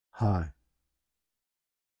Hi,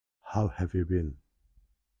 how have you been?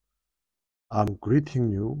 I'm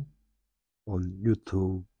greeting you on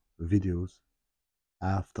YouTube videos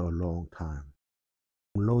after a long time.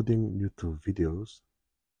 I'm loading YouTube videos.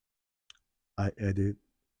 I edit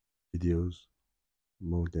videos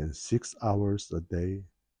more than 6 hours a day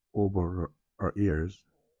over years,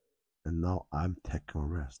 and now I'm taking a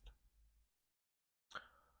rest.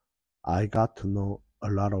 I got to know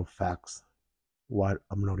a lot of facts while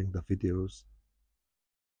uploading the videos.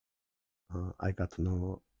 I got to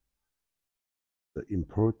know the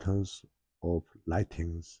importance of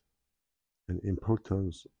lightings and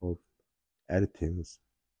importance of editings,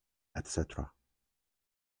 etc.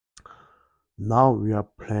 Now we are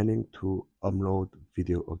planning to upload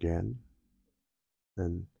video again,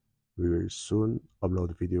 and we will soon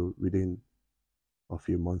upload video within a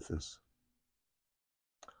few months.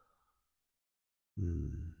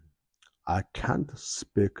 I can't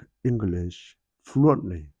speak English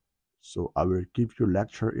fluently, so I will give you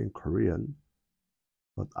lecture in Korean,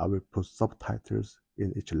 but I will put subtitles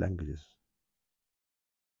in each language.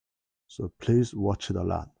 So please watch it a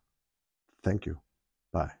lot. Thank you.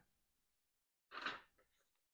 Bye.